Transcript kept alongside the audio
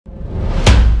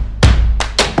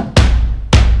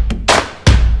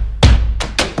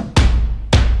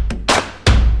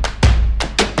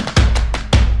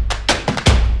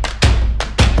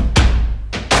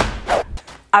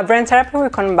At Brand Therapy, we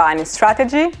combine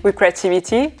strategy with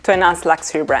creativity to enhance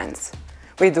luxury brands.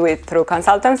 We do it through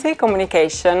consultancy,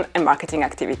 communication, and marketing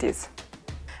activities.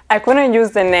 I couldn't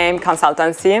use the name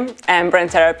consultancy, and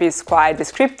Brand Therapy is quite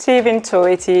descriptive,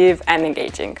 intuitive, and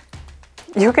engaging.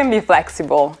 You can be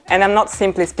flexible, and I'm not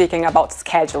simply speaking about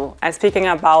schedule. I'm speaking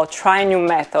about trying new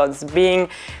methods, being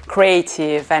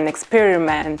creative and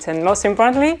experiment, and most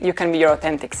importantly, you can be your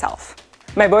authentic self.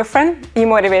 My boyfriend, he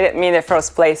motivated me in the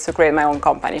first place to create my own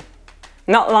company.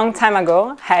 Not a long time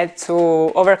ago, I had to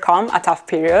overcome a tough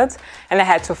period, and I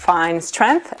had to find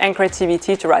strength and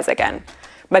creativity to rise again.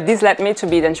 But this led me to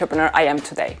be the entrepreneur I am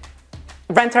today.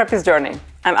 Brand Therapy's journey.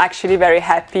 I'm actually very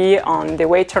happy on the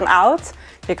way it turned out,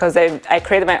 because I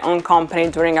created my own company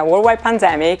during a worldwide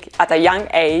pandemic at a young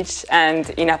age and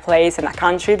in a place and a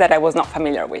country that I was not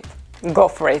familiar with. Go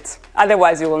for it,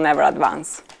 otherwise you will never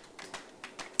advance.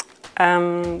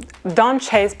 Don't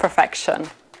chase perfection.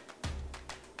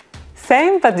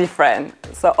 Same but different,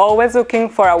 so always looking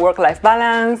for a work-life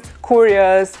balance,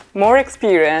 curious, more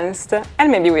experienced,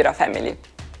 and maybe with a family.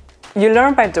 You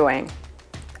learn by doing.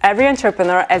 Every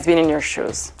entrepreneur has been in your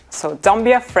shoes. So don't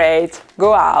be afraid,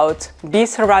 go out, be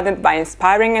surrounded by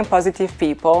inspiring and positive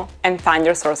people, and find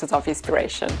your sources of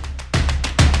inspiration.